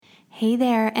Hey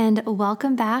there, and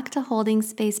welcome back to Holding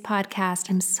Space Podcast.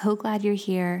 I'm so glad you're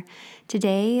here.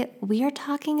 Today, we are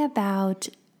talking about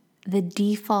the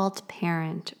default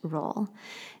parent role.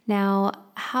 Now,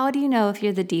 how do you know if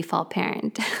you're the default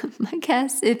parent? My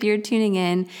guess, if you're tuning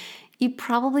in, you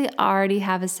probably already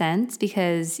have a sense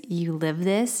because you live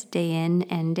this day in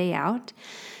and day out.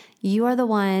 You are the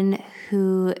one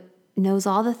who knows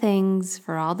all the things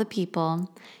for all the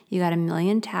people. You got a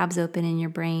million tabs open in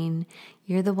your brain.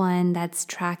 You're the one that's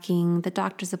tracking the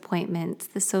doctor's appointments,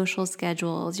 the social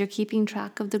schedules. You're keeping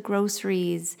track of the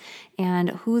groceries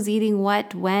and who's eating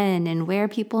what, when, and where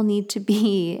people need to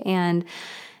be. And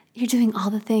you're doing all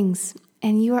the things.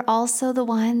 And you are also the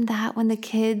one that when the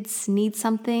kids need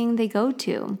something, they go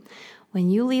to. When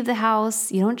you leave the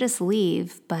house, you don't just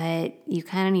leave, but you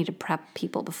kind of need to prep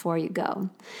people before you go.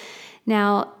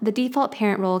 Now, the default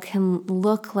parent role can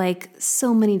look like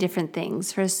so many different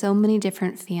things for so many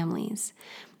different families.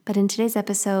 But in today's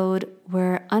episode,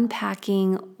 we're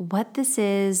unpacking what this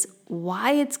is,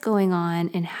 why it's going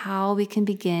on, and how we can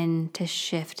begin to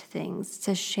shift things,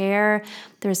 to share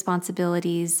the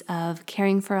responsibilities of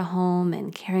caring for a home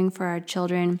and caring for our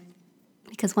children.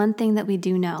 Because one thing that we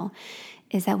do know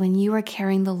is that when you are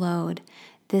carrying the load,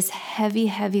 this heavy,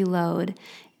 heavy load,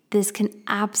 this can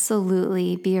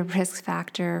absolutely be a risk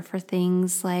factor for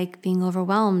things like being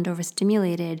overwhelmed,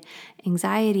 overstimulated,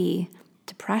 anxiety,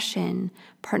 depression,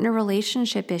 partner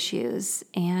relationship issues,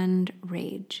 and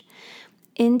rage.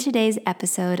 In today's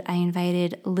episode, I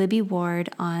invited Libby Ward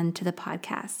onto the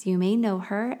podcast. You may know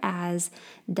her as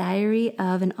Diary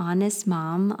of an Honest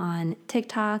Mom on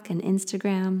TikTok and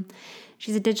Instagram.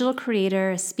 She's a digital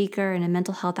creator, a speaker, and a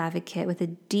mental health advocate with a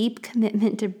deep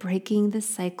commitment to breaking the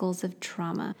cycles of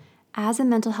trauma. As a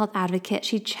mental health advocate,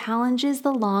 she challenges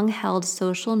the long-held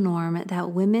social norm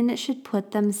that women should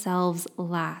put themselves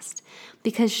last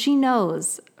because she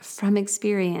knows from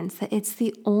experience that it's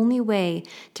the only way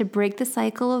to break the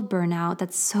cycle of burnout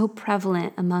that's so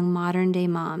prevalent among modern-day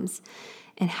moms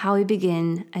and how we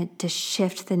begin to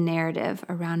shift the narrative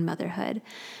around motherhood.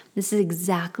 This is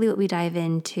exactly what we dive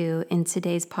into in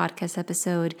today's podcast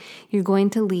episode. You're going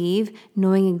to leave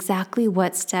knowing exactly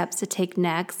what steps to take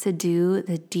next to do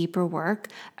the deeper work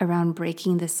around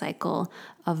breaking the cycle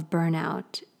of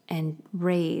burnout and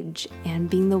rage and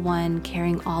being the one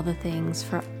carrying all the things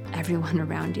for everyone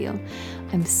around you.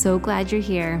 I'm so glad you're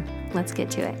here. Let's get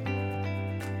to it.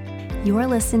 You're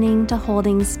listening to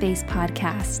Holding Space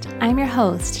Podcast. I'm your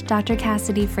host, Dr.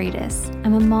 Cassidy Freitas.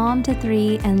 I'm a mom to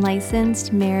 3 and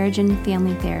licensed marriage and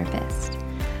family therapist.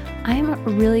 I'm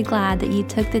really glad that you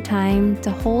took the time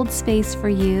to hold space for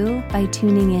you by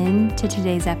tuning in to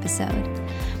today's episode.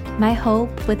 My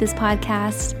hope with this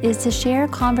podcast is to share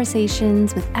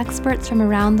conversations with experts from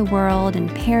around the world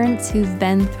and parents who've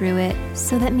been through it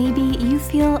so that maybe you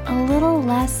feel a little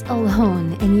less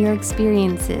alone in your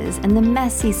experiences and the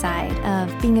messy side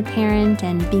of being a parent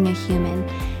and being a human,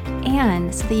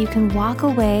 and so that you can walk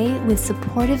away with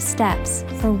supportive steps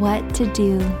for what to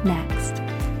do next.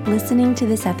 Listening to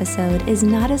this episode is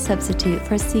not a substitute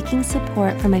for seeking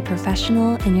support from a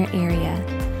professional in your area.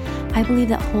 I believe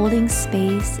that holding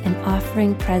space and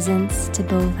offering presence to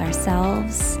both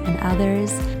ourselves and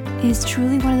others is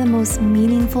truly one of the most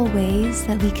meaningful ways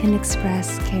that we can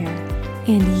express care.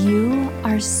 And you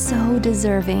are so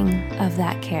deserving of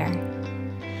that care.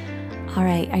 All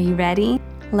right, are you ready?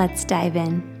 Let's dive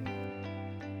in.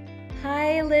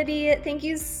 Hi, Libby. Thank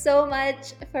you so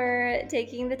much for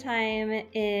taking the time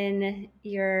in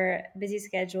your busy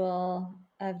schedule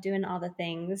of doing all the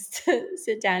things to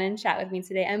sit down and chat with me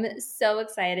today. I'm so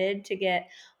excited to get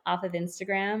off of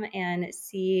Instagram and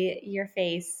see your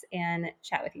face and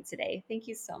chat with you today. Thank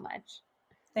you so much.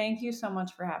 Thank you so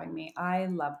much for having me. I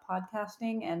love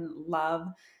podcasting and love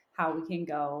how we can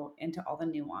go into all the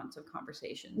nuance of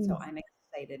conversation. So I'm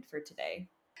excited for today.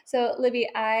 So, Libby,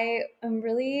 I am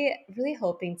really, really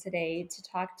hoping today to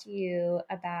talk to you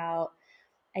about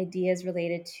ideas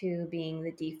related to being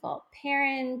the default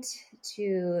parent,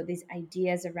 to these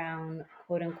ideas around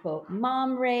quote unquote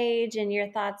mom rage, and your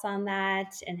thoughts on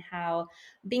that, and how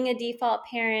being a default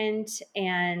parent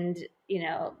and,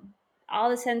 all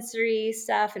the sensory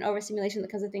stuff and overstimulation that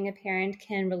comes with being a parent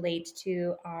can relate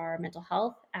to our mental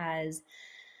health as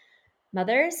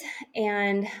mothers.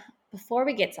 And before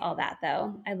we get to all that,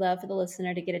 though, I'd love for the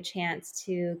listener to get a chance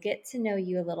to get to know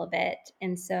you a little bit.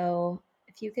 And so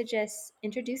if you could just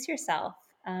introduce yourself,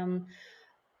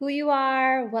 who you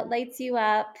are, what lights you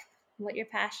up, what you're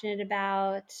passionate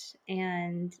about.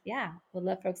 And yeah, would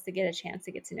love folks to get a chance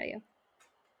to get to know you.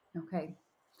 Okay.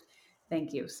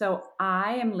 Thank you. So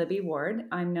I am Libby Ward.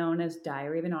 I'm known as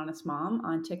Diary of an Honest Mom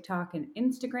on TikTok and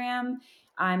Instagram.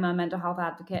 I'm a mental health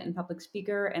advocate and public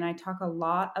speaker, and I talk a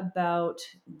lot about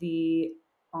the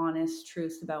honest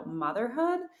truths about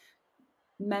motherhood,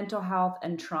 mental health,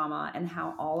 and trauma, and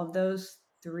how all of those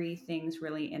three things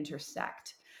really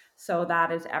intersect. So that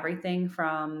is everything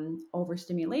from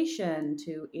overstimulation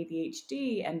to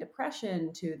ADHD and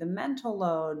depression to the mental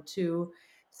load to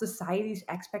society's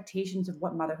expectations of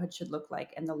what motherhood should look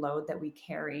like and the load that we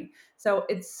carry. So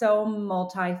it's so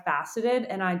multifaceted.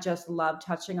 And I just love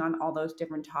touching on all those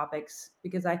different topics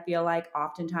because I feel like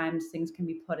oftentimes things can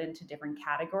be put into different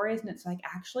categories. And it's like,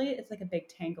 actually, it's like a big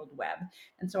tangled web.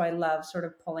 And so I love sort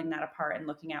of pulling that apart and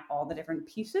looking at all the different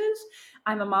pieces.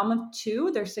 I'm a mom of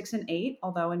two, they're 6 and 8,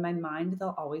 although in my mind,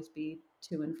 they'll always be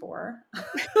 2 and 4.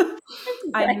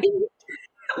 I'm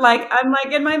Right. I'm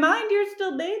like, in my mind, you're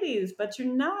still babies, but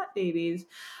you're not babies.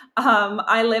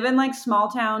 I live in like small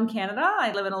town Canada.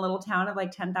 I live in a little town of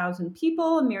like 10,000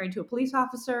 people. I'm married to a police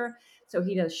officer. So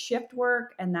he does shift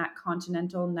work, and that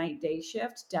continental night day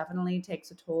shift definitely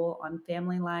takes a toll on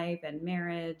family life and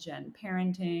marriage and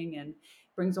parenting and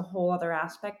brings a whole other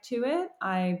aspect to it.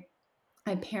 I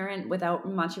parent without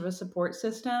much of a support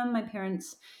system. My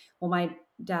parents, well, my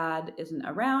dad isn't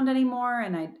around anymore,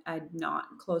 and I'm not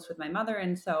close with my mother.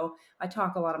 And so I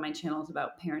talk a lot of my channels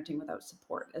about parenting without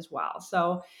support as well.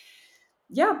 So,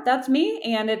 yeah, that's me.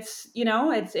 And it's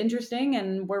interesting,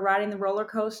 and we're riding the roller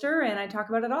coaster, and I talk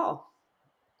about it all.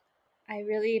 I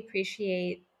really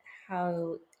appreciate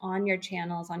how on your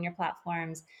channels, on your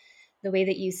platforms, the way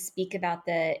that you speak about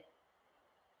the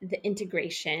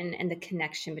integration and the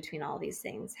connection between all these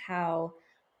things, how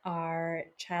our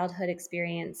childhood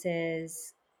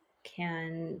experiences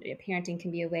parenting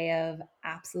can be a way of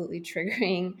absolutely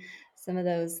triggering some of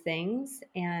those things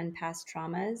and past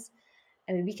traumas.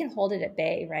 I mean, we can hold it at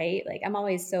bay, right? Like, I'm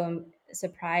always so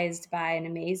surprised by and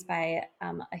amazed by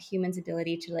a human's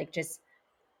ability to like just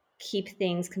keep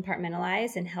things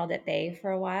compartmentalized and held at bay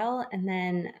for a while. And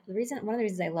then one of the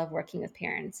reasons I love working with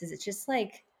parents is it's just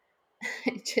like,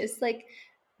 it just like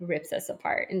rips us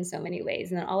apart in so many ways.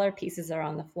 And then all our pieces are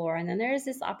on the floor. And then there's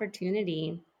this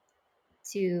opportunity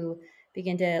to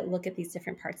begin to look at these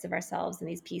different parts of ourselves and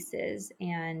these pieces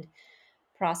and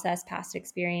process past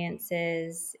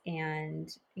experiences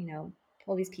and,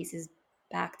 pull these pieces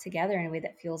back together in a way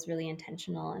that feels really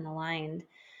intentional and aligned.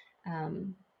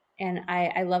 Um, and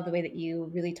I love the way that you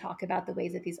really talk about the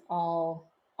ways that these all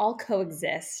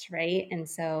coexist, right? And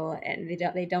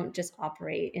they don't just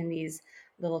operate in these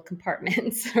little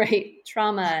compartments, right?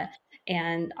 Trauma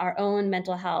and our own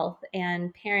mental health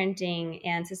and parenting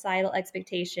and societal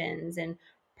expectations and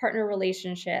partner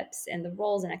relationships and the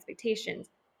roles and expectations,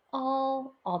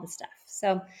 all the stuff.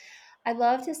 So I'd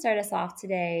love to start us off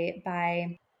today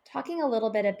by talking a little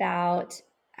bit about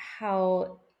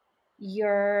how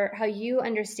how you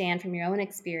understand from your own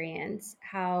experience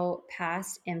how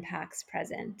past impacts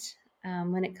present,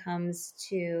 when it comes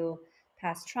to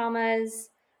past traumas,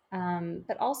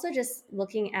 but also just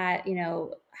looking at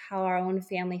how our own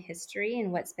family history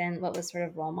and what was sort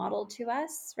of role modeled to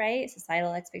us, right?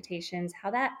 Societal expectations,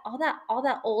 how that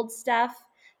old stuff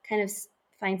kind of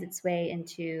finds its way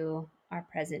into our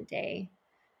present day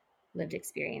lived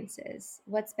experiences.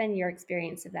 What's been your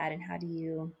experience of that, and how do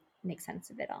you make sense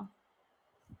of it all?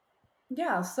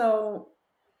 Yeah. So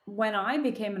when I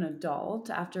became an adult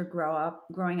after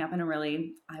growing up in a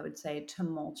really, I would say,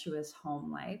 tumultuous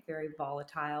home life, very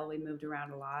volatile. We moved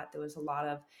around a lot. There was a lot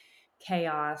of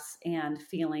chaos and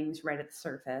feelings right at the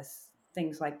surface,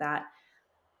 things like that.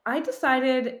 I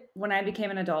decided when I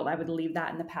became an adult, I would leave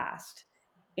that in the past.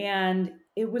 And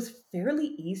it was fairly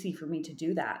easy for me to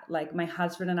do that. Like, my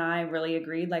husband and I really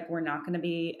agreed, like, we're not going to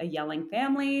be a yelling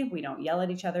family. We don't yell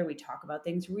at each other. We talk about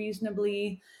things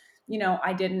reasonably.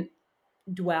 I didn't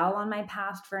dwell on my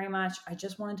past very much. I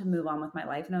just wanted to move on with my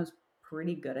life, and I was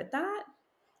pretty good at that.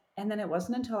 And then it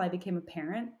wasn't until I became a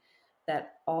parent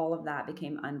that all of that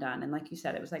became undone. And like you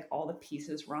said, it was like all the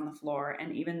pieces were on the floor.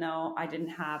 And even though I didn't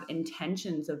have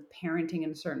intentions of parenting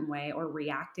in a certain way or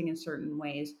reacting in certain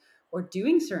ways or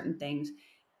doing certain things,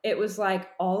 it was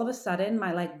like all of a sudden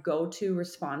my like go-to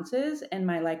responses and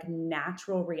my like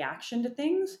natural reaction to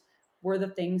things were the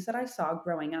things that I saw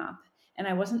growing up. And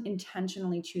I wasn't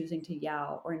intentionally choosing to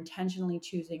yell or intentionally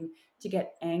choosing to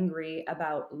get angry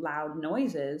about loud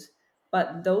noises,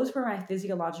 but those were my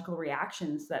physiological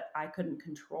reactions that I couldn't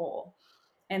control.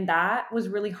 And that was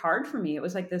really hard for me. It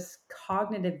was like this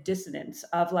cognitive dissonance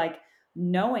of like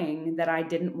knowing that I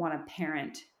didn't want to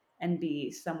parent and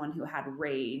be someone who had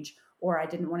rage, or I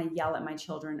didn't want to yell at my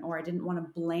children, or I didn't want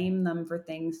to blame them for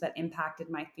things that impacted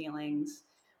my feelings,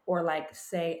 or like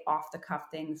say off the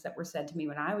cuff things that were said to me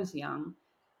when I was young.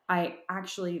 I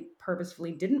actually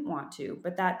purposefully didn't want to,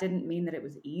 but that didn't mean that it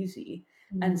was easy.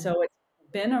 And Mm. so it's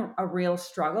been a real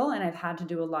struggle. And I've had to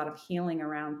do a lot of healing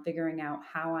around figuring out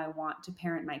how I want to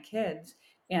parent my kids,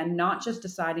 and not just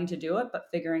deciding to do it,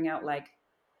 but figuring out like,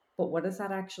 but what does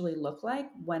that actually look like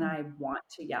when I want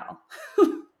to yell?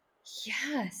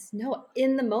 Yes, no,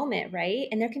 in the moment, right?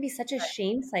 And there can be such a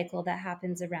shame cycle that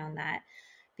happens around that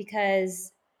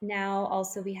because now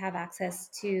also we have access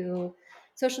to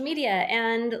social media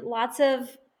and lots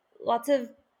of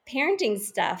parenting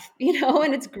stuff,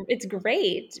 and it's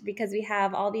great because we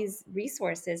have all these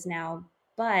resources now.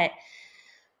 But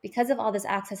because of all this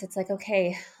access, it's like,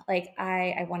 okay, like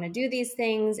I want to do these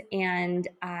things and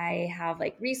I have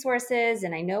like resources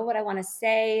and I know what I want to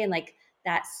say and like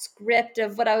that script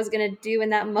of what I was going to do in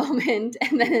that moment.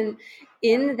 And then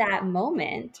in that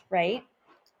moment, right,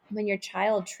 when your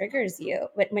child triggers you,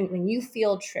 when you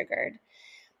feel triggered,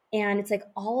 and it's like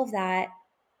all of that,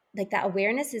 like that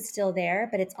awareness is still there,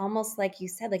 but it's almost like you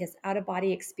said, like it's out of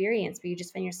body experience where you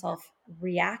just find yourself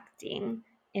reacting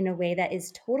in a way that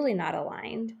is totally not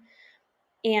aligned.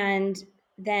 And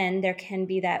then there can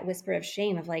be that whisper of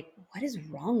shame of like, what is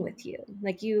wrong with you?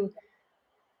 Like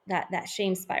that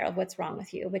shame spiral of what's wrong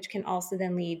with you, which can also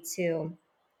then lead to,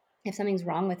 if something's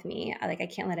wrong with me, I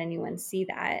can't let anyone see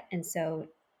that. And so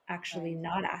actually Right.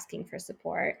 not asking for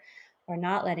support or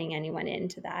not letting anyone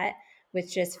into that,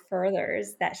 which just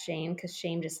furthers that shame, because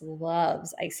shame just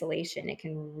loves isolation. It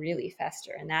can really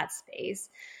fester in that space.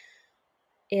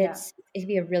 Yeah. It can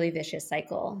be a really vicious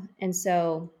cycle. And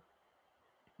so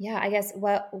yeah, I guess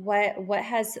what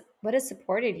has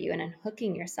supported you in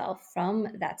unhooking yourself from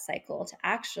that cycle to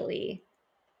actually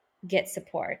get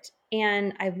support?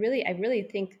 And I really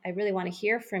think I really want to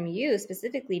hear from you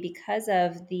specifically because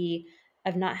of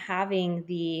not having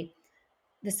the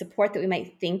support that we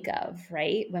might think of,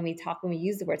 right? When we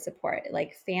use the word support,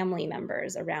 like family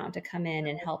members around to come in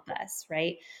and help us,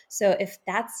 right? So if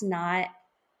that's not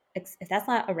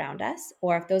around us,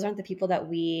 or if those aren't the people that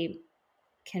we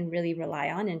can really rely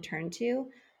on and turn to,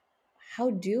 how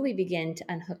do we begin to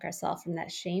unhook ourselves from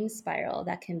that shame spiral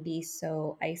that can be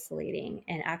so isolating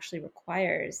and actually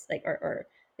requires like, or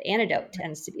the antidote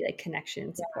tends to be like connection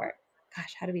and support?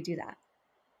 Gosh, how do we do that?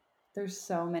 There's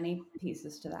so many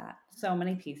pieces to that, so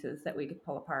many pieces that we could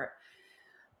pull apart.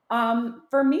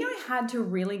 For me, I had to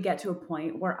really get to a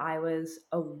point where I was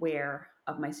aware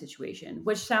of my situation,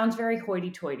 which sounds very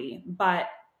hoity toity. But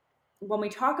when we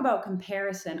talk about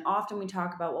comparison, often we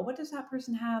talk about, well, what does that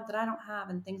person have that I don't have,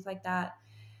 and things like that.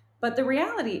 But the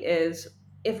reality is,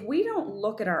 if we don't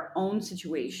look at our own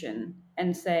situation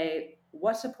and say,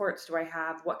 what supports do I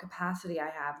have? What capacity I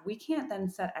have? We can't then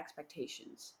set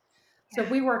expectations. So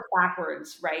if we work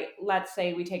backwards, right? Let's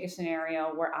say we take a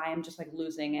scenario where I am just like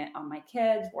losing it on my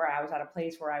kids, where I was at a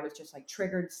place where I was just like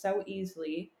triggered so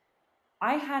easily.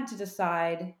 I had to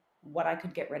decide what I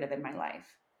could get rid of in my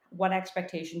life, what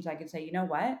expectations I could say, you know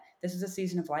what, this is a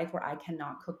season of life where I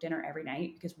cannot cook dinner every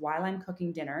night, because while I'm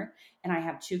cooking dinner and I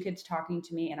have two kids talking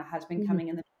to me and a husband Mhm, coming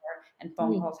in the door and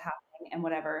phone mhm. calls happening and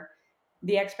whatever,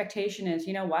 the expectation is,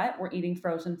 you know what, we're eating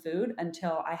frozen food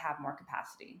until I have more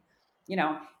capacity.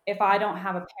 If I don't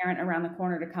have a parent around the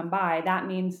corner to come by, that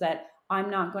means that I'm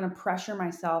not going to pressure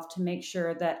myself to make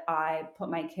sure that I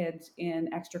put my kids in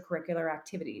extracurricular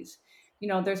activities.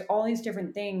 There's all these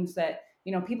different things that,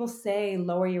 people say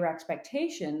lower your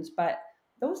expectations, but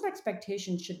those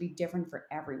expectations should be different for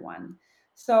everyone.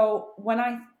 So when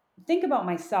I think about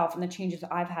myself and the changes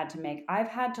I've had to make, I've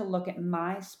had to look at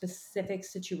my specific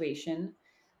situation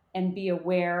and be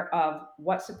aware of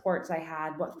what supports I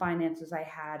had, what finances I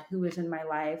had, who was in my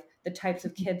life, the types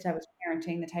of kids I was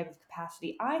parenting, the type of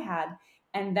capacity I had,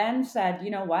 and then said,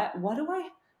 you know what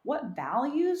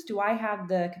values do I have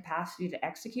the capacity to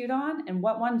execute on, and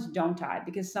what ones don't I?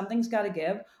 Because something's got to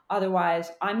give.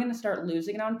 Otherwise, I'm going to start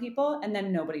losing it on people, and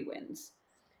then nobody wins.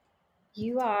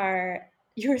 You're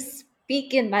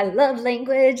speaking my love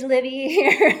language, Livy,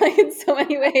 here, like in so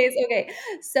many ways. Okay,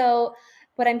 so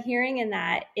what I'm hearing in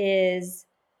that is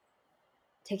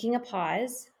taking a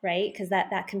pause, right? Because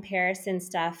that comparison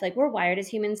stuff, like we're wired as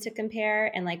humans to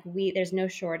compare, and like there's no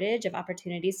shortage of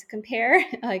opportunities to compare,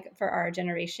 like for our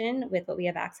generation with what we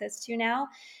have access to now,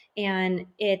 and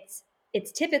it's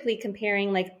typically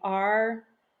comparing like our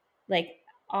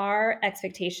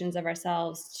expectations of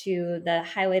ourselves to the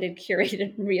highlighted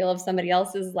curated reel of somebody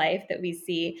else's life that we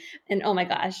see, and oh my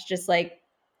gosh, just like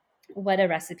what a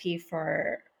recipe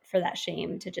for that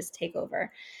shame to just take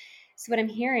over. So what I'm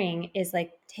hearing is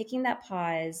like taking that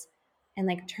pause and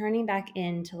like turning back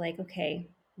into like, okay,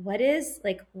 what is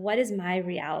my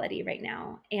reality right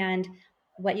now? And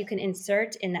what you can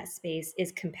insert in that space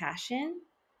is compassion,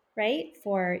 right,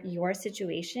 for your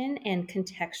situation, and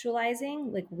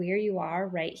contextualizing like where you are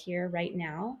right here, right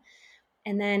now,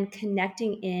 and then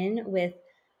connecting in with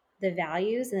the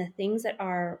values and the things that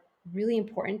are really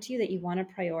important to you that you want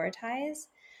to prioritize.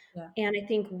 Yeah. And I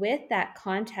think with that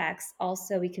context,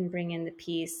 also we can bring in the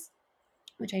piece,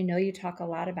 which I know you talk a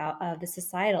lot about, of the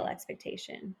societal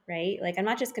expectation, right? Like I'm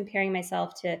not just comparing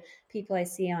myself to people I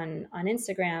see on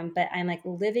Instagram, but I'm like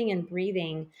living and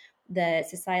breathing the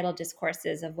societal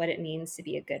discourses of what it means to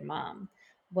be a good mom,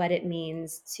 what it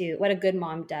means to what a good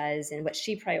mom does and what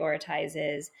she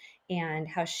prioritizes and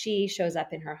how she shows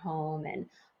up in her home and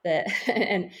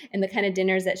the and the kind of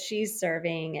dinners that she's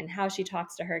serving and how she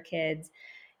talks to her kids.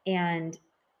 And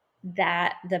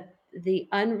that that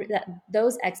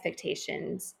those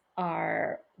expectations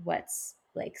are what's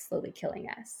like slowly killing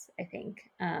us, I think.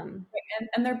 And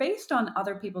they're based on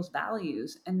other people's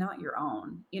values and not your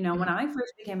own. You know, when Mhm. I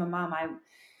first became a mom, I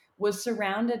was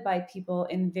surrounded by people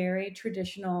in very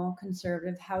traditional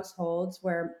conservative households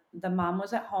where the mom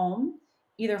was at home,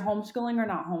 either homeschooling or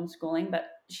not homeschooling, but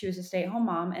she was a stay-at-home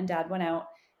mom and dad went out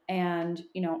and,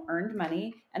 you know, earned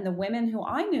money. And the women who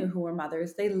I knew who were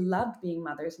mothers, they loved being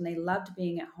mothers and they loved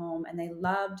being at home and they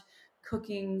loved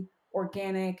cooking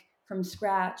organic from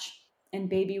scratch and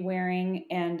baby wearing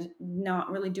and not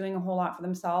really doing a whole lot for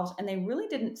themselves. And they really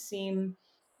didn't seem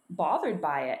bothered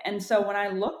by it. And so when I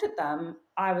looked at them,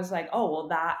 I was like, oh, well,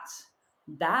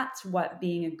 that's what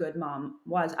being a good mom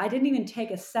was. I didn't even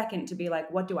take a second to be like,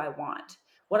 what do I want?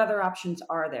 What other options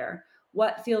are there?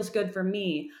 What feels good for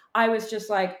me? I was just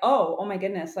like, oh my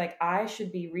goodness, like I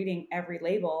should be reading every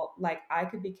label. Like I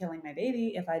could be killing my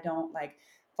baby if I don't like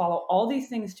follow all these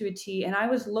things to a T. And I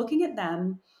was looking at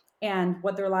them and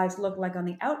what their lives look like on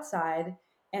the outside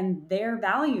and their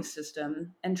value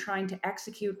system and trying to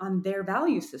execute on their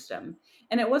value system.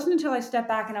 And it wasn't until I stepped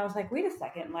back and I was like, wait a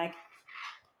second, like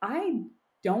I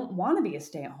don't want to be a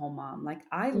stay-at-home mom. Like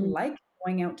I Mhm. like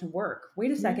going out to work.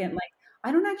 Wait a second, like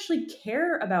I don't actually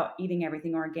care about eating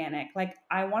everything organic. Like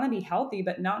I want to be healthy,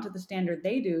 but not to the standard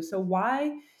they do. So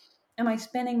why am I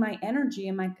spending my energy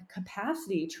and my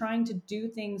capacity trying to do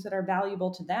things that are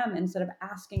valuable to them instead of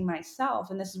asking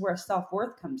myself? And this is where self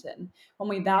worth comes in. When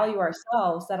we Yeah. value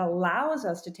ourselves, that allows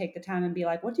us to take the time and be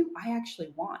like, what do I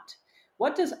actually want?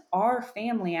 What does our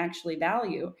family actually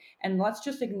value? And let's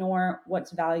just ignore what's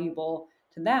valuable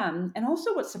to them and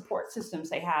also what support systems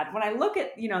they had. When I look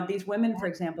at, you know, these women, for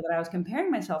example, that I was comparing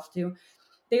myself to,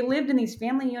 they lived in these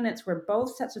family units where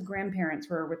both sets of grandparents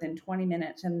were within 20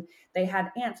 minutes and they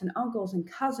had aunts and uncles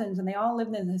and cousins and they all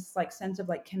lived in this like sense of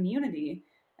like community.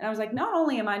 And I was like, not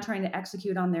only am I trying to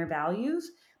execute on their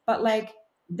values, but like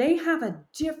they have a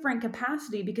different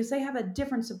capacity because they have a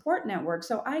different support network.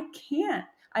 So I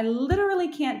literally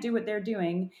can't do what they're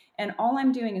doing. And all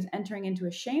I'm doing is entering into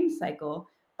a shame cycle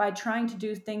by trying to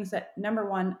do things that, number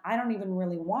one, I don't even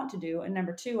really want to do. And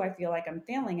number two, I feel like I'm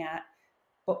failing at.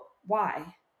 But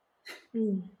why?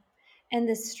 Mm. And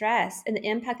the stress and the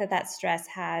impact that that stress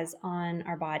has on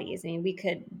our bodies. I mean, we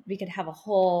could have a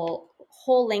whole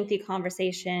lengthy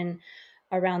conversation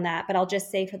around that, but I'll just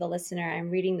say for the listener,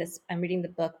 I'm reading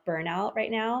the book Burnout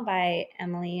right now by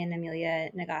Emily and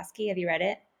Amelia Nagoski. Have you read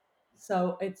it?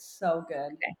 So it's so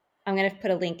good. Okay. I'm going to put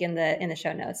a link in the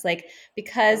show notes. Like,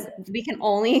 because Okay. we can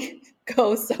only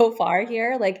go so far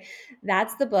here. Like,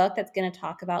 that's the book that's going to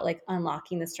talk about like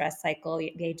unlocking the stress cycle,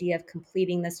 the idea of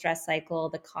completing the stress cycle,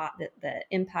 the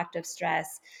impact of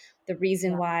stress, the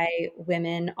reason Yeah. why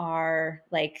women are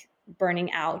like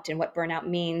burning out and what burnout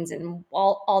means and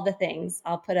all the things.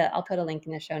 I'll put a link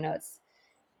in the show notes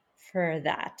for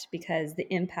that, because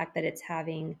the impact that it's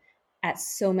having at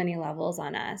so many levels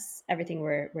on us, everything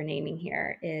we're naming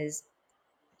here is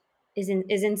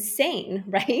insane,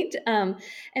 right?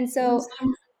 And so,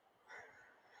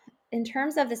 in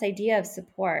terms of this idea of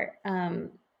support, I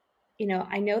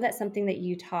know that's something that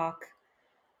you talk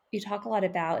a lot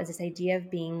about, is this idea of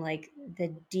being like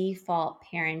the default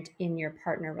parent in your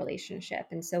partner relationship.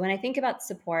 And so, when I think about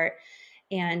support,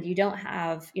 and you don't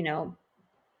have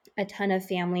a ton of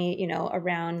family,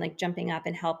 around like jumping up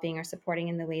and helping or supporting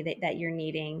in the way that you're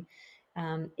needing.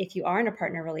 If you are in a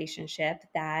partner relationship,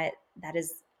 that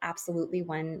is absolutely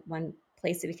one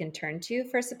place that we can turn to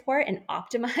for support and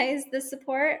optimize the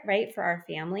support, right, for our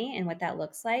family and what that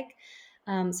looks like.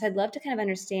 So I'd love to kind of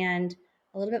understand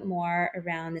a little bit more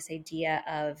around this idea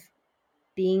of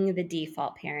being the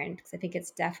default parent, because I think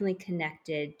it's definitely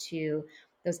connected to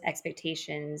those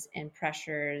expectations and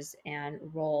pressures and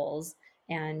roles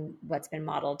and what's been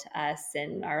modeled to us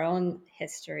in our own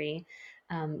history.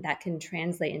 that can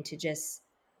translate into just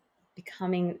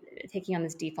taking on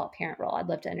this default parent role. I'd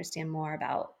love to understand more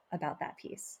about that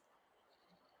piece.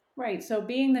 Right. So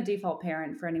being the default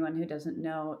parent, for anyone who doesn't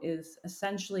know, is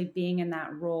essentially being in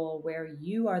that role where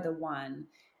you are the one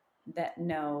that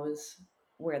knows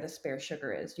where the spare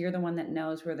sugar is. You're the one that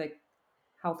knows where the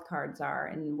health cards are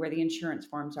and where the insurance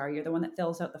forms are. You're the one that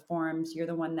fills out the forms. You're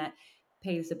the one that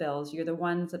pays the bills. You're the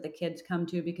ones that the kids come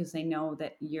to because they know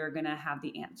that you're going to have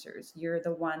the answers. You're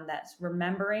the one that's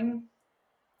remembering,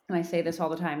 and I say this all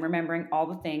the time, remembering all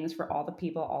the things for all the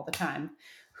people all the time,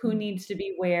 who needs to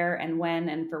be where and when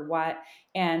and for what.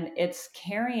 And it's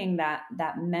carrying that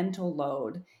mental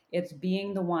load. It's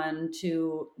being the one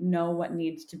to know what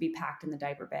needs to be packed in the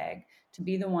diaper bag, to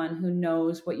be the one who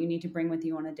knows what you need to bring with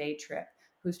you on a day trip,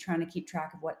 who's trying to keep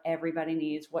track of what everybody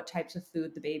needs, what types of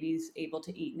food the baby's able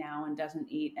to eat now and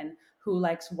doesn't eat, and who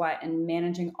likes what, and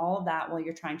managing all of that while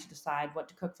you're trying to decide what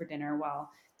to cook for dinner while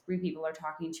three people are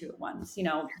talking to at once,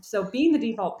 so being the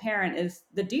default parent is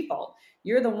the default.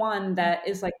 You're the one that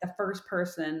is like the first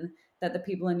person that the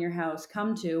people in your house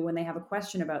come to when they have a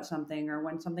question about something or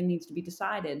when something needs to be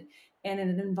decided. And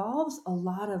it involves a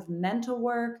lot of mental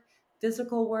work,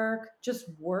 physical work, just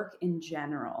work in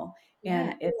general. Yeah, And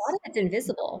a lot of it's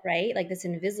invisible, right? Like this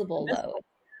invisible load.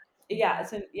 yeah,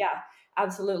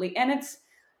 absolutely. And it's,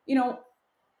 you know,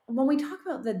 when we talk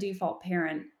about the default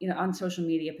parent, on social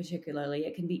media particularly,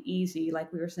 it can be easy,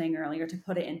 like we were saying earlier, to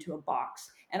put it into a box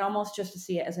and almost just to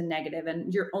see it as a negative.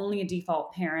 And you're only a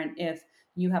default parent if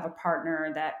you have a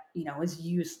partner that, is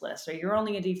useless, or you're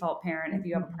only a default parent if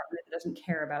you have a partner that doesn't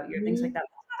care about you, things like that.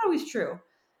 That's not always true.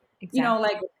 Exactly.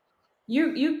 Like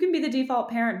you can be the default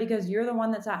parent because you're the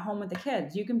one that's at home with the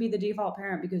kids. You can be the default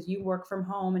parent because you work from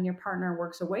home and your partner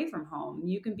works away from home.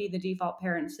 You can be the default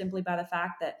parent simply by the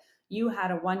fact that you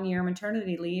had a 1 year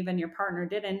maternity leave and your partner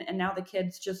didn't, and now the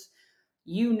kids just,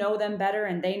 know them better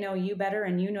and they know you better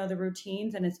and you know the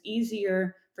routines, and it's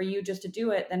easier for you just to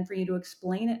do it than for you to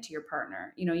explain it to your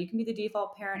partner. You can be the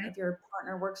default parent if your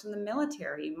partner works in the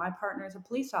military. My partner is a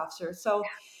police officer. So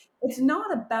it's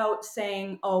not about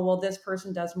saying, oh, well, this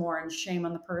person does more and shame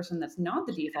on the person that's not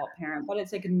the default parent, but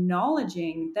it's like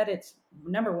acknowledging that it's,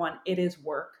 number one, it is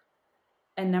work.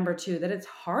 And number two, that it's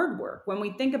hard work. When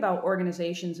we think about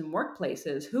organizations and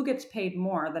workplaces, who gets paid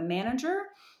more, the manager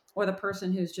or the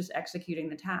person who's just executing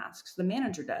the tasks? The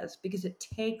manager does, because it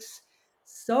takes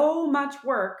so much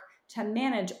work to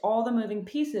manage all the moving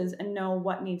pieces and know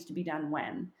what needs to be done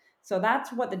when. So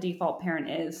that's what the default parent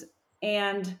is.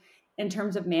 And in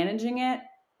terms of managing it,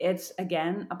 it's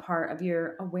again a part of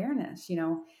your awareness,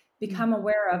 become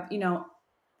aware of,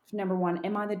 number one,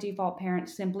 am I the default parent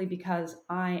simply because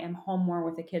I am home more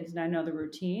with the kids and I know the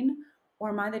routine? Or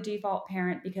am I the default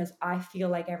parent because I feel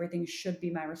like everything should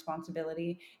be my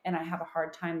responsibility and I have a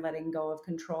hard time letting go of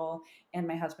control, and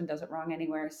my husband does it wrong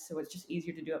anywhere, so it's just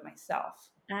easier to do it myself?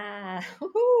 Yeah,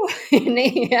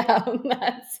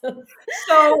 that's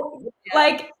So,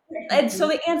 yeah. and so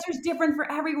the answer is different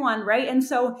for everyone, right? And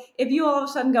so if you all of a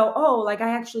sudden go, oh, like I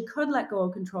actually could let go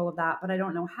of control of that, but I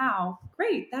don't know how,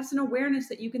 great. That's an awareness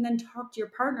that you can then talk to your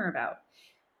partner about.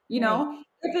 Right.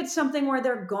 If it's something where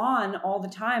they're gone all the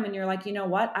time and you're like, you know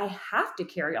what, I have to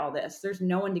carry all this, there's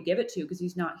no one to give it to because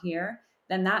he's not here,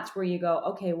 then that's where you go,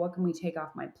 okay, what can we take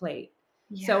off my plate?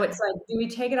 So Yeah. it's like, do we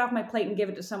take it off my plate and give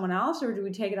it to someone else, or do we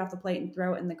take it off the plate and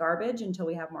throw it in the garbage until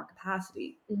we have more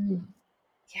capacity? Mm.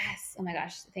 Yes. Oh my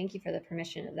gosh. Thank you for the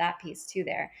permission of that piece too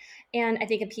there. And I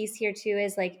think a piece here too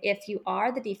is like if you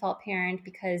are the default parent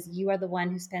because you are the one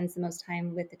who spends the most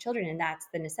time with the children and that's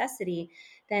the necessity,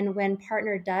 then when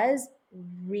partner does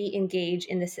re-engage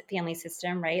in the family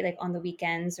system, right? Like on the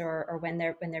weekends or when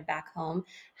they're back home,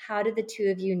 how did the two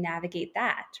of you navigate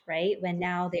that, right? When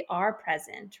now they are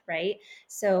present, right?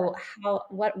 So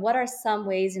what are some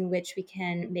ways in which we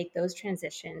can make those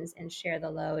transitions and share the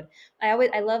load?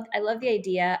 I love the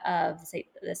idea of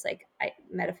this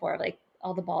metaphor of like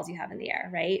all the balls you have in the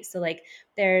air, right? So like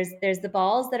there's the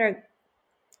balls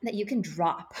that you can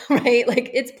drop, right? Like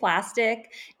it's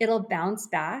plastic, it'll bounce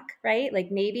back, right?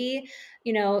 Like maybe,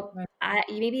 Right.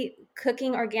 maybe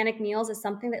cooking organic meals is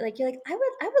something that like you're like I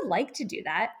would like to do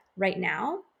that right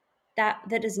now.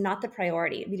 That is not the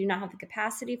priority. We do not have the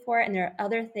capacity for it, and there are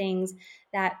other things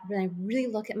that when I really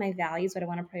look at my values, what I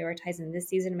want to prioritize in this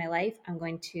season of my life, I'm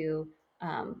going to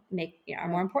make are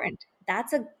more Right. important.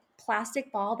 That's a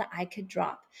plastic ball that I could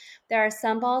drop. There are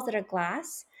some balls that are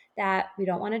glass that we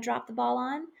don't want to drop the ball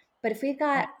on. But if we've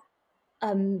got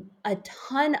Right. a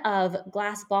ton of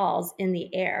glass balls in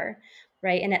the air,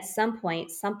 right, and at some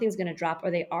point something's going to drop,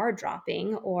 or they are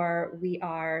dropping, or we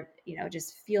are,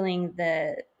 just feeling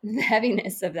the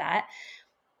heaviness of that.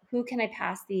 who can I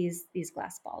pass these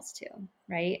glass balls to,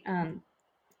 right?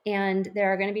 And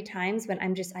there are going to be times when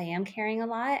I am carrying a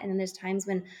lot. And then there's times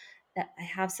when that I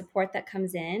have support that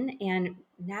comes in, and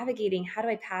navigating, how do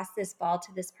I pass this ball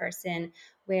to this person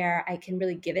where I can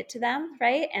really give it to them,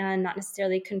 right? And not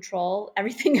necessarily control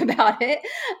everything about it.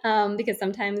 Because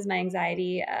sometimes my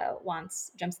anxiety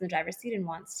jumps in the driver's seat and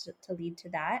wants to lead to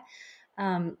that.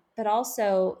 But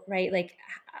also, right, like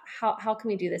how can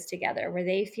we do this together where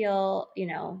they feel,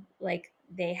 like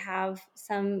they have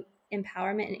some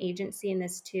empowerment and agency in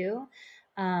this too,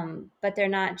 but they're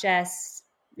not just,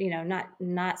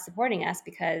 not supporting us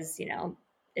because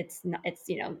it's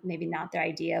maybe not their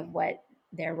idea of what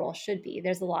their role should be.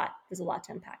 There's a lot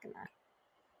to unpack in that.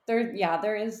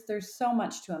 There's so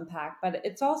much to unpack, but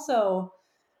it's also,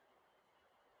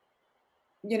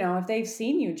 if they've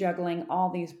seen you juggling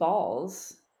all these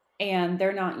balls and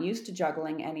they're not used to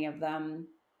juggling any of them,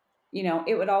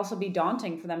 it would also be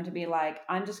daunting for them to be like,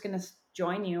 I'm just going to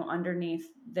join you underneath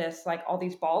this, like all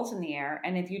these balls in the air.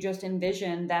 And if you just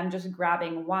envision them just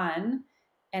grabbing one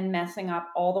and messing up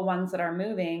all the ones that are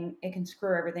moving, it can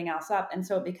screw everything else up. And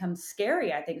so it becomes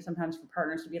scary, I think, sometimes for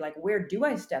partners to be like, where do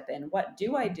I step in? What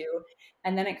do I do?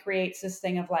 And then it creates this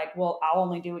thing of like, well, I'll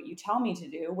only do what you tell me to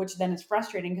do, which then is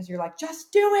frustrating because you're like,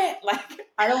 just do it. Like,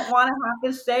 I don't want to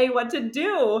have to say what to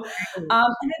do. And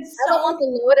it's I don't want the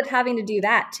load of having to do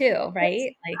that too,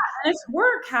 right? and it's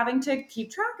work having to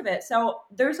keep track of it. So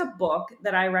there's a book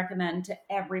that I recommend to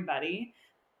everybody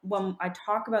when I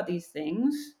talk about these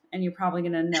things, and you're probably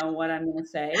going to know what I'm going to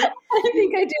say. I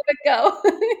think I do, but go.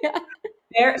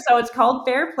 Yeah. So it's called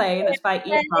Fair Play, and it's by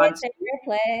Eve Hodgson. Fair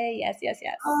play. Yes.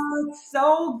 Oh, it's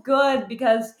so good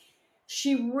because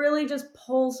she really just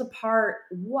pulls apart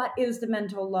what is the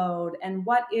mental load and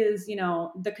what is,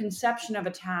 the conception of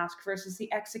a task versus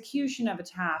the execution of a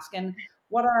task, and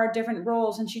what are our different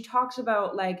roles. And she talks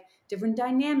about like different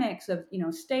dynamics of,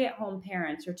 stay-at-home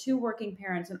parents or two working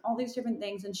parents and all these different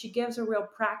things. And she gives a real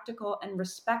practical and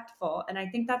respectful. And I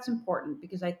think that's important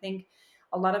because I think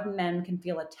a lot of men can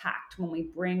feel attacked when we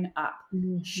bring up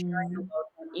sharing the load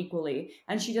more equally.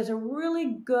 And she does a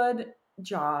really good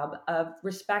job of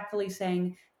respectfully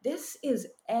saying, this is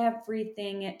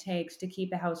everything it takes to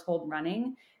keep a household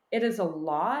running. It is a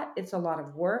lot. It's a lot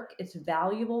of work. It's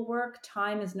valuable work.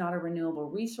 Time is not a renewable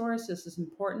resource. This is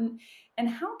important. And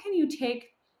how can you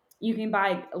can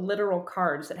buy literal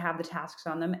cards that have the tasks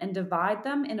on them and divide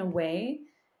them in a way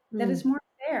that is more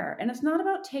fair. And it's not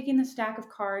about taking the stack of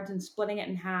cards and splitting it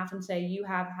in half and say you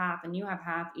have half and you have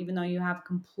half, even though you have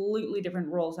completely different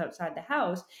roles outside the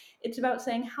house. It's about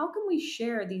saying, how can we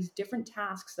share these different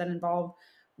tasks that involve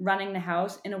running the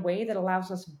house in a way that allows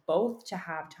us both to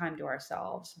have time to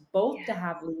ourselves, both to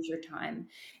have leisure time.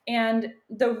 And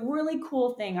the really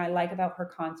cool thing I like about her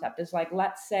concept is like,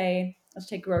 let's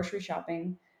take grocery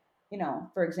shopping,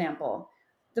 for example.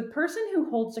 The person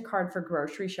who holds the card for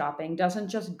grocery shopping doesn't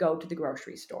just go to the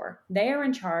grocery store. They are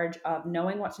in charge of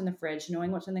knowing what's in the fridge,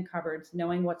 knowing what's in the cupboards,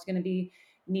 knowing what's going to be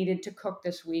needed to cook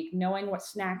this week, knowing what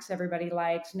snacks everybody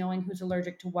likes, knowing who's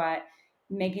allergic to what,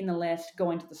 making the list,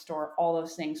 going to the store, all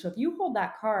those things. So if you hold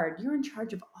that card, you're in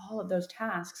charge of all of those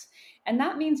tasks. And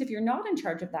that means if you're not in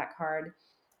charge of that card,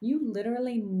 you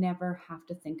literally never have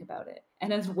to think about it.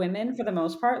 And as women, for the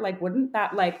most part, like, wouldn't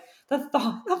that, like, the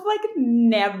thought of like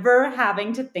never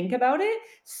having to think about it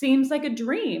seems like a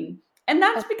dream. And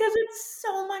that's because it's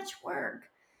so much work.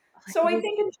 So I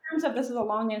think in terms of, this is a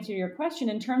long answer to your question,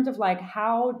 in terms of like,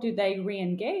 how do they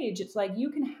re-engage? It's like,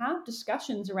 you can have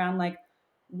discussions around like,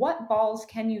 what balls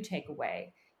can you take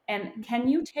away? And can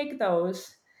you take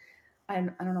those? I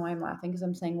don't know why I'm laughing because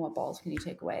I'm saying, what balls can you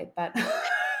take away? But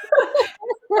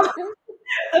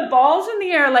the balls in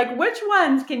the air, like, which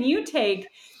ones can you take?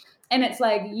 And it's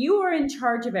like, you are in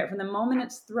charge of it from the moment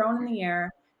it's thrown in the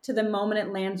air to the moment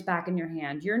it lands back in your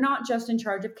hand. You're not just in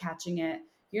charge of catching it.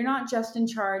 You're not just in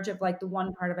charge of like the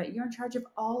one part of it. You're in charge of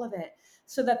all of it,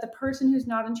 so that the person who's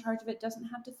not in charge of it doesn't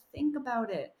have to think about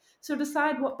it. So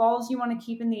decide what balls you want to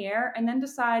keep in the air, and then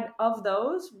decide, of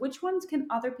those, which ones can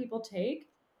other people take,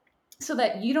 so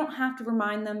that you don't have to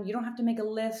remind them. You don't have to make a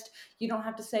list. You don't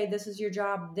have to say, this is your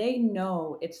job. They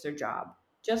know it's their job.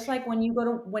 Just like when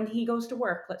he goes to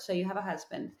work, let's say you have a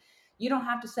husband, you don't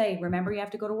have to say, remember, you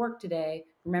have to go to work today.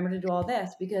 Remember to do all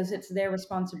this, because it's their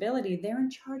responsibility. They're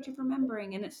in charge of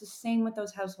remembering. And it's the same with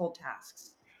those household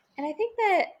tasks. And I think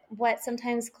that what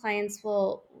sometimes clients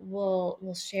will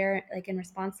share, like in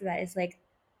response to that, is like,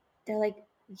 they're like,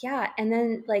 yeah, and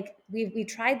then like we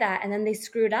tried that and then they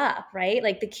screwed up, right?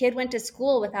 Like the kid went to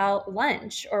school without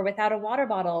lunch or without a water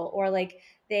bottle, or like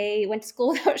they went to school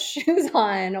without shoes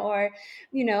on, or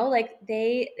like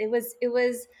it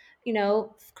was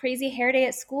crazy hair day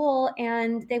at school,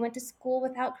 and they went to school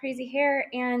without crazy hair,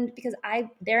 and because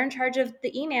they're in charge of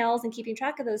the emails and keeping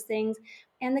track of those things,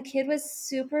 and the kid was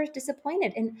super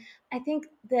disappointed. And I think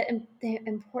the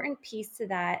important piece to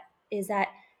that is that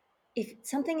if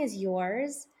something is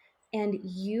yours and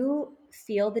you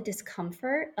feel the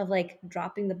discomfort of like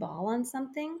dropping the ball on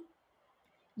something,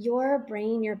 your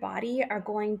brain, your body are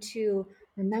going to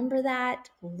remember that,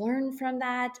 learn from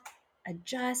that,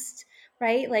 adjust,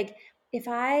 right? Like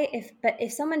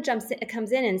if someone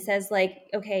comes in and says like,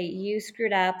 okay, you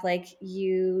screwed up, like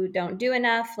you don't do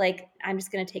enough, like I'm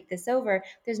just going to take this over.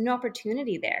 There's no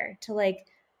opportunity there to like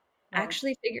Right.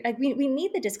 actually figure, like we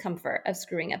need the discomfort of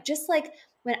screwing up. Just like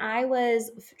when I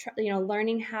was,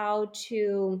 learning how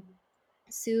to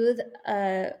soothe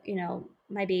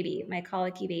my baby, my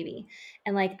colicky baby,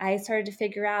 and like I started to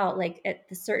figure out like at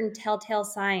the certain telltale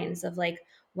signs of like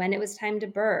when it was time to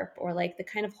burp, or like the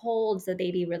kind of holds the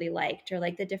baby really liked, or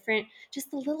like the different,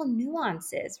 just the little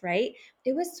nuances, right?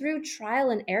 It was through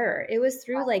trial and error. It was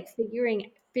through like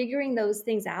figuring those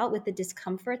things out with the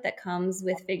discomfort that comes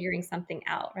with figuring something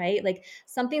out, right? Like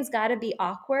something's got to be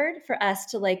awkward for us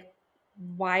to like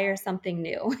wire something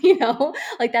new,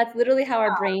 like that's literally how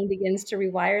our brain begins to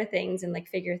rewire things and like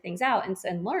figure things out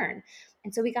and learn.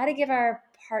 And so we got to give our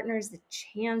partners the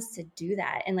chance to do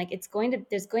that. And like there's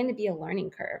going to be a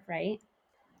learning curve, right?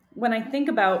 When I think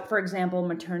about, for example,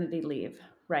 maternity leave,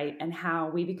 right, and how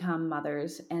we become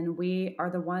mothers and we are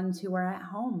the ones who are at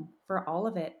home for all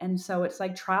of it. And so it's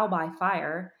like trial by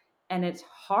fire and it's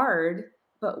hard,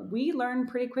 but we learn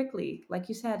pretty quickly, like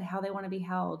you said, how they want to be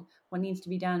held, what needs to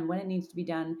be done, when it needs to be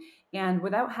done. And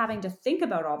without having to think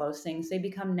about all those things, they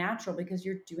become natural because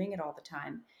you're doing it all the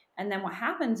time. And then what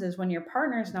happens is when your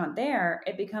partner's not there,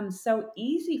 it becomes so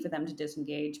easy for them to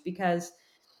disengage because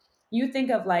you think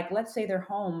of like, let's say they're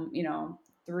home,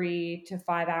 3 to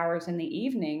 5 hours in the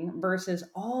evening versus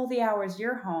all the hours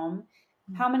you're home.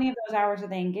 How many of those hours are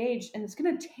they engaged? And it's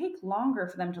going to take longer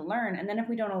for them to learn. And then if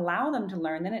we don't allow them to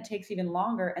learn, then it takes even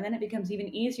longer. And then it becomes even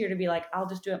easier to be like, I'll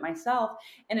just do it myself.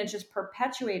 And it just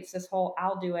perpetuates this whole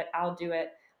I'll do it,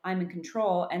 I'm in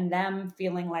control, and them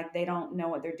feeling like they don't know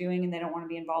what they're doing and they don't want to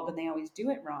be involved and they always do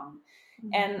it wrong. Mm-hmm.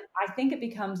 And I think it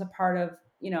becomes a part of,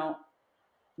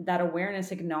 that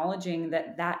awareness, acknowledging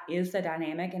that that is the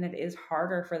dynamic and it is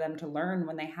harder for them to learn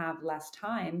when they have less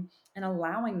time, and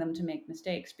allowing them to make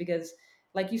mistakes because,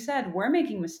 like you said, we're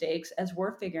making mistakes as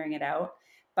we're figuring it out.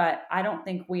 But I don't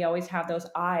think we always have those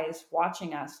eyes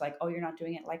watching us like, oh, you're not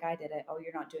doing it like I did it, oh,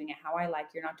 you're not doing it how I like,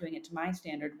 you're not doing it to my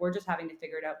standard. We're just having to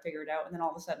figure it out, and then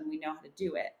all of a sudden we know how to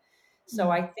do it.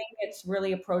 So I think it's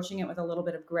really approaching it with a little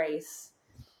bit of grace.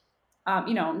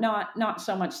 Not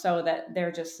so much so that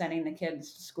they're just sending the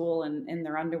kids to school in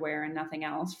their underwear and nothing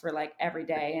else for like every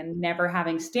day and never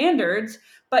having standards,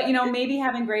 but maybe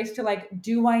having grace to like,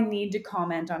 do I need to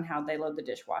comment on how they load the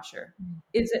dishwasher?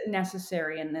 Is it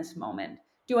necessary in this moment?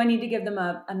 Do I need to give them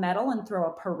a medal and throw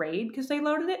a parade because they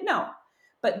loaded it? No.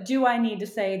 But do I need to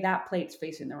say that plate's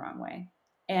facing the wrong way?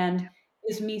 And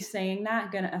is me saying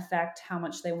that going to affect how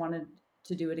much they wanted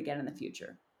to do it again in the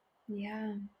future?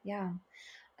 Yeah, yeah.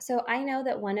 So I know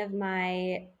that one of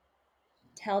my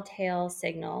telltale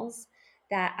signals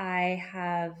that I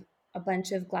have a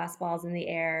bunch of glass balls in the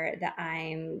air that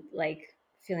I'm like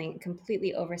feeling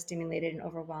completely overstimulated and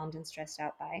overwhelmed and stressed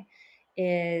out by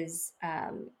is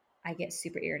I get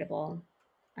super irritable.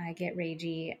 I get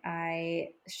ragey. I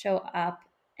show up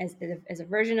as a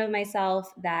version of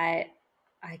myself that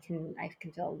I can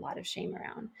feel a lot of shame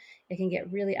around. It can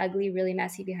get really ugly, really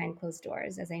messy behind closed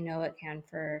doors, as I know it can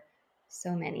for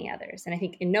so many others. And I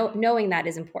think knowing that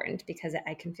is important because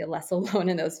I can feel less alone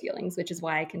in those feelings, which is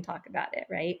why I can talk about it.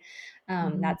 Right.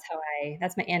 Mhm.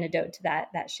 That's my antidote to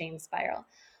that shame spiral.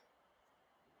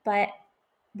 But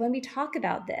when we talk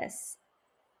about this,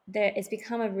 it's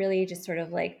become a really just sort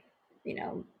of like, you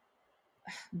know,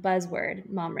 buzzword,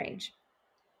 mom rage.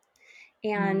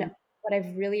 And Mm. what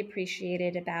I've really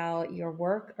appreciated about your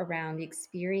work around the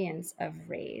experience of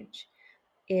rage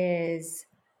is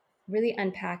really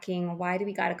unpacking why do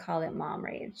we got to call it mom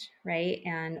rage, right?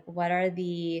 And what are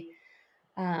the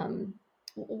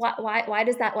why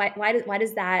does that why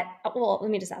does that well,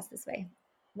 let me just ask this way.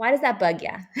 Why does that bug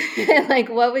you? Like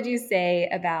what would you say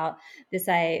about this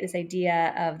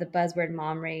idea of the buzzword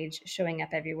mom rage showing up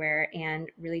everywhere and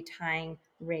really tying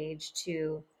rage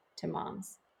to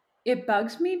moms? It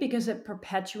bugs me because it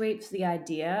perpetuates the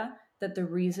idea that the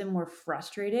reason we're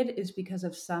frustrated is because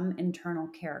of some internal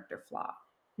character flaw.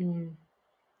 Mm,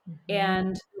 mhm,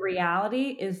 And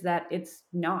reality is that it's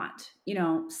not.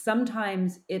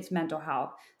 Sometimes it's mental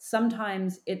health.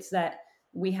 Sometimes it's that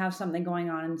we have something going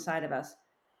on inside of us.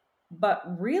 But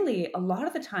really, a lot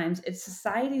of the times, it's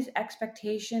society's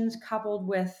expectations coupled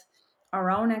with our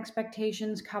own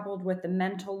expectations, coupled with the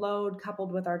mental load,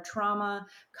 coupled with our trauma,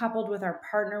 coupled with our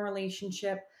partner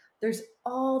relationship. There's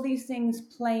all these things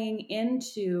playing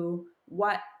into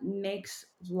what makes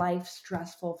life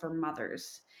stressful for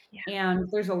mothers. Yeah. And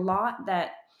there's a lot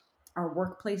that our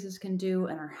workplaces can do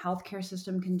and our healthcare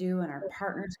system can do and our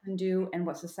partners can do and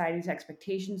what society's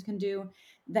expectations can do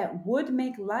that would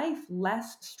make life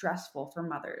less stressful for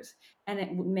mothers, and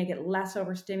it would make it less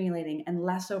overstimulating and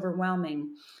less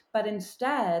overwhelming. But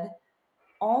instead,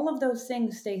 all of those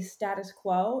things stay status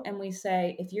quo, and we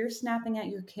say, if you're snapping at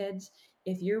your kids,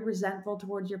 if you're resentful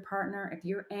towards your partner, if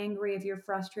you're angry, if you're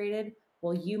frustrated,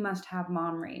 well, you must have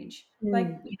mom rage. Like,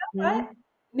 you know what? Mm-hmm.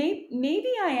 Maybe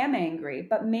I am angry,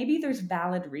 but maybe there's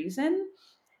valid reason.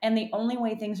 And the only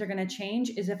way things are going to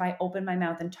change is if I open my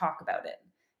mouth and talk about it,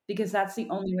 because that's the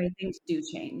only way things do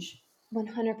change.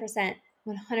 100%.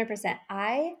 100%.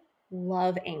 I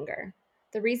love anger.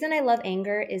 The reason I love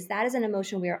anger is that is an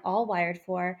emotion we are all wired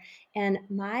for. And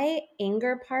my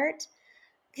anger part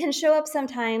can show up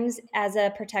sometimes as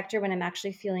a protector when I'm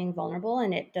actually feeling vulnerable,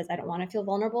 and I don't want to feel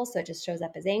vulnerable. So it just shows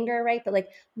up as anger, right? But like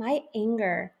my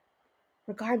anger,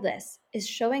 regardless, is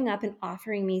showing up and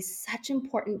offering me such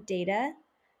important data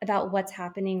about what's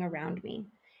happening around me.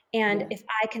 And Yes. if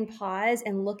I can pause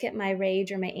and look at my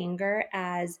rage or my anger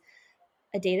as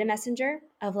a data messenger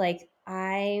of like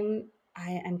I'm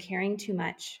carrying too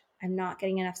much. I'm not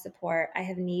getting enough support. I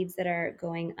have needs that are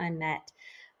going unmet.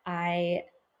 I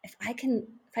if I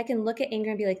can look at anger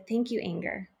and be like, thank you,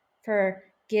 anger, for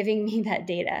giving me that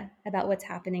data about what's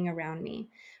happening around me,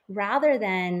 rather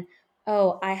than,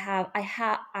 oh, I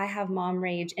have mom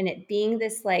rage, and it being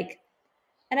this like,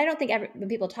 and I don't think when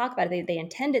people talk about it, they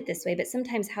intend it this way, but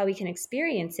sometimes how we can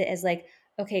experience it is like,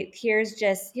 okay, here's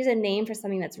a name for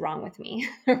something that's wrong with me,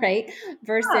 right? Yeah,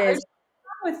 Versus there's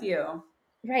wrong with you.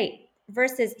 Right.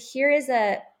 Versus here is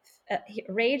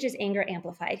rage is anger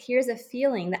amplified. Here's a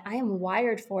feeling that I am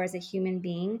wired for as a human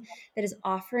being that is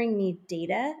offering me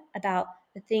data about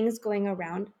the things going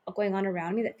on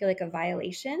around me that feel like a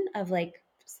violation of like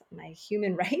my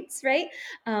human rights, right?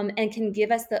 And can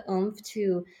give us the oomph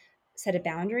to set a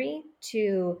boundary,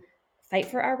 to fight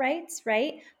for our rights,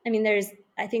 right? I mean,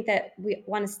 I think that we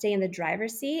want to stay in the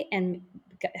driver's seat and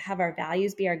have our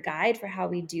values be our guide for how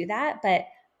we do that, but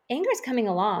anger is coming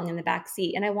along in the back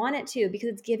seat, and I want it to because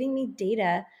it's giving me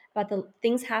data about the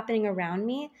things happening around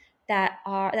me that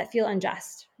feel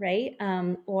unjust, right?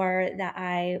 Or that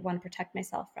I want to protect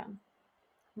myself from.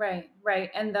 Right, right.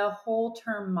 And the whole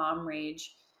term mom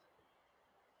rage,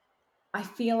 I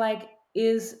feel like,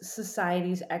 is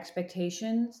society's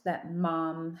expectations that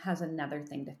mom has another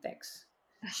thing to fix.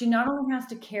 She not only has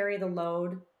to carry the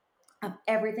load of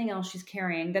everything else she's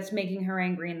carrying that's making her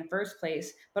angry in the first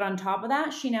place, but on top of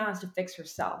that, she now has to fix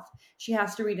herself. She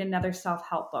has to read another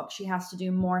self-help book. She has to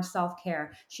do more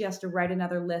self-care. She has to write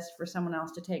another list for someone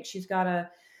else to take. She's got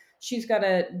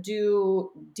to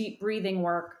do deep breathing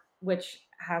work, which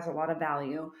has a lot of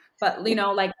value. But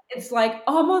like, it's like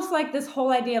almost like this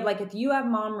whole idea of like, if you have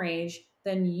mom rage,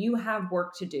 then you have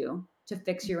work to do to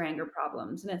fix your anger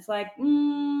problems. And it's like,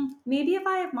 maybe if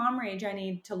I have mom rage, I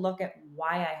need to look at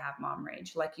why I have mom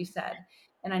rage, like you said,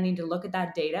 and I need to look at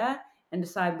that data and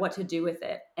decide what to do with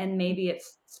it. And maybe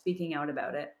it's speaking out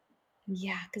about it.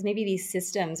 Yeah, because maybe these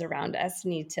systems around us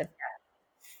need to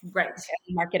Right.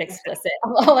 market explicit.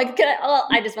 Oh, like,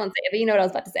 I just won't say it, but you know what I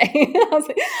was about to say.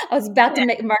 I was about to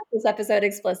mark this episode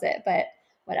explicit, but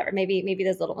whatever. Maybe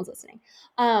there's little ones listening.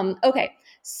 Okay,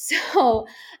 so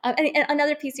and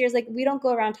another piece here is like we don't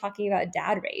go around talking about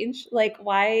dad rage. Like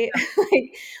why?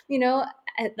 Like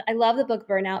I love the book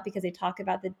Burnout because they talk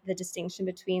about the distinction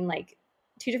between like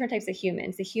two different types of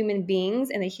humans: the human beings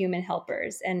and the human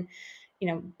helpers, and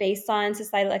based on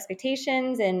societal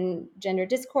expectations and gender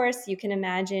discourse, you can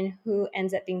imagine who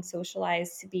ends up being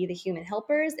socialized to be the human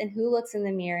helpers and who looks in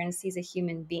the mirror and sees a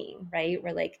human being, right?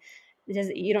 Where like,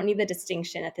 you don't need the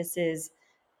distinction that this is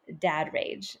dad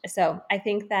rage. So I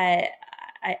think that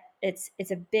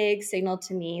it's a big signal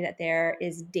to me that there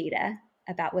is data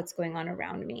about what's going on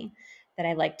around me that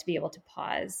I like to be able to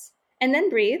pause and then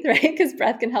breathe, right? Because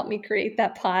breath can help me create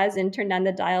that pause and turn down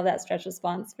the dial of that stress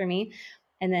response for me.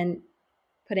 And then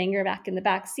put anger back in the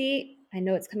back seat. I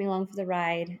know it's coming along for the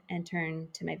ride, and turn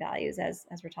to my values as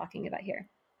we're talking about here.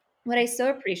 What I so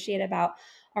appreciate about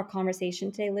our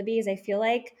conversation today, Libby, is I feel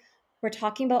like we're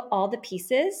talking about all the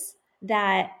pieces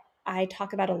that I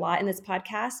talk about a lot in this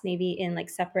podcast, maybe in like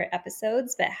separate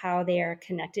episodes, but how they are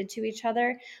connected to each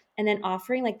other. And then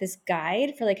offering like this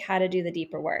guide for like how to do the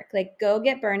deeper work, like go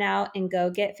get burnout and go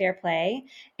get fair play.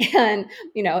 And,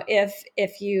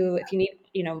 if you need,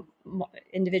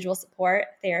 individual support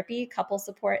therapy, couple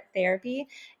support therapy.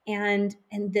 And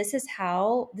this is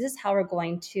how we're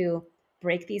going to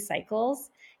break these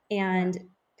cycles and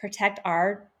protect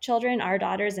our children, our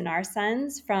daughters and our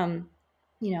sons from,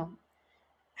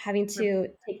 having to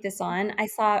take this on. I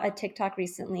saw a TikTok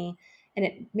recently and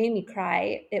it made me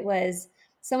cry. It was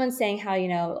someone saying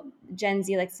how, Gen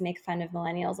Z likes to make fun of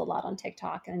millennials a lot on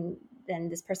TikTok. And then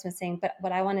this person was saying, but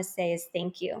what I want to say is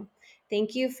thank you.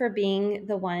 Thank you for being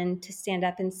the one to stand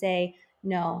up and say,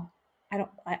 no,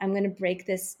 I'm going to break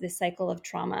this cycle of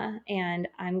trauma, and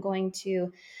I'm going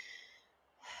to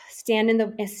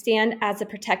stand as a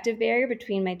protective barrier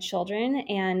between my children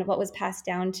and what was passed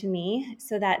down to me,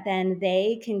 so that then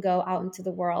they can go out into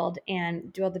the world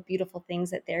and do all the beautiful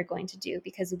things that they're going to do,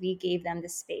 because we gave them the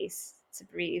space to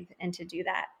breathe and to do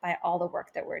that by all the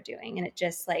work that we're doing. And it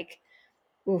just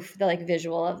the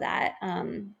visual of that,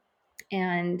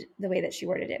 and the way that she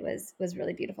worded it was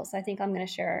really beautiful. So I think I'm going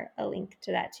to share a link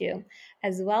to that too,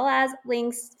 as well as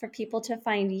links for people to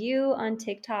find you on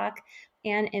TikTok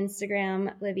and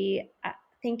Instagram. Libby,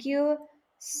 thank you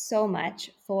so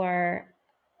much for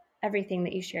everything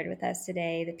that you shared with us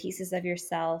today, the pieces of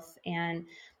yourself, and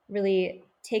really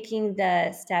taking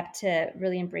the step to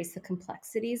really embrace the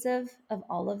complexities of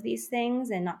all of these things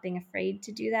and not being afraid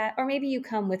to do that. Or maybe you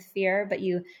come with fear, but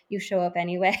you show up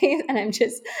anyway. And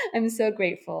I'm so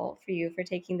grateful for you for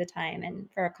taking the time and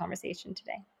for our conversation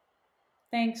today.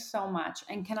 Thanks so much.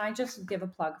 And can I just give a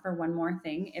plug for one more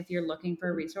thing? If you're looking for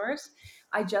a resource,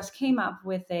 I just came up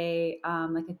with a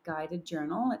guided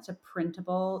journal. It's a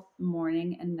printable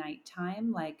morning and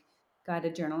nighttime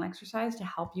guided journal exercise to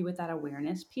help you with that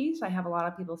awareness piece. I have a lot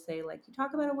of people say you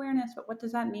talk about awareness, but what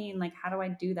does that mean? How do I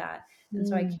do that? And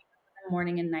so I came up with a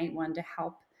morning and night one to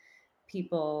help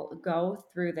people go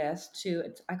through this.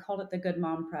 I called it the Good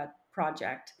Mom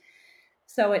Project.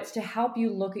 So it's to help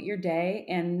you look at your day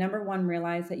and, number one,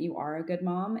 realize that you are a good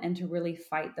mom, and to really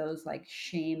fight those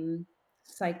shame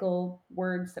cycle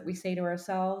words that we say to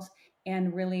ourselves,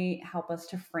 and really help us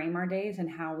to frame our days and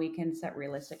how we can set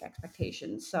realistic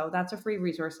expectations. So that's a free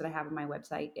resource that I have on my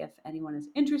website if anyone is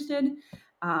interested.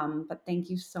 But thank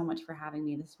you so much for having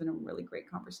me. This has been a really great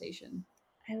conversation.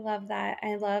 I love that.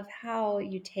 I love how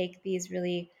you take these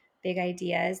really big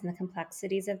ideas and the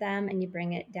complexities of them, and you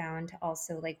bring it down to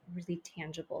also really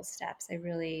tangible steps. I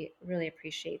really, really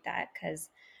appreciate that, because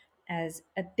as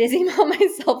a busy mom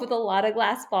myself with a lot of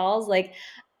glass balls,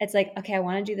 it's okay, I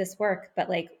want to do this work, but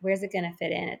where's it going to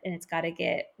fit in? And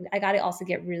I got to also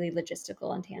get really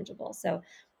logistical and tangible. So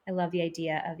I love the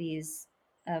idea of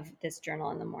this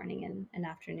journal in the morning and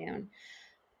afternoon.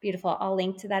 Beautiful. I'll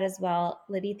link to that as well.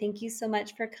 Libby, thank you so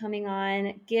much for coming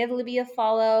on. Give Libby a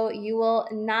follow. You will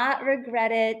not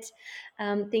regret it.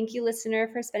 Thank you, listener,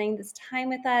 for spending this time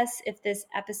with us. If this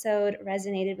episode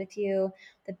resonated with you,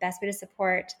 the best way to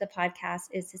support the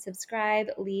podcast is to subscribe,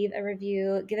 leave a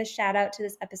review, give a shout out to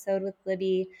this episode with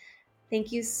Libby.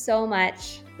 Thank you so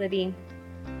much, Libby.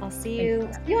 I'll see you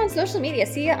on social media.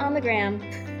 See you on the gram.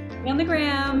 On the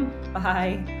gram.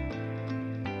 Bye.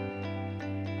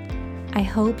 I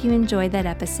hope you enjoyed that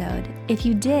episode. If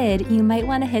you did, you might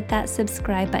want to hit that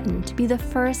subscribe button to be the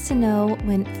first to know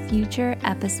when future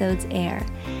episodes air.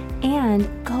 And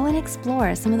go and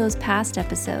explore some of those past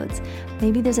episodes.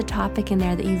 Maybe there's a topic in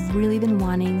there that you've really been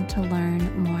wanting to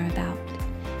learn more about.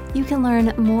 You can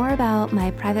learn more about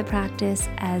my private practice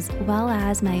as well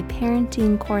as my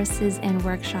parenting courses and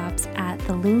workshops at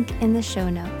the link in the show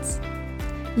notes.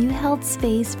 You held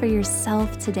space for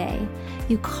yourself today.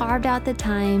 You carved out the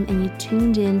time and you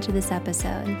tuned in to this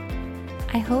episode.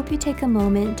 I hope you take a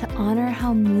moment to honor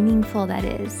how meaningful that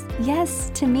is.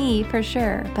 Yes, to me for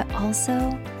sure, but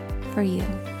also for you.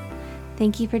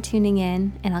 Thank you for tuning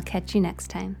in, and I'll catch you next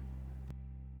time.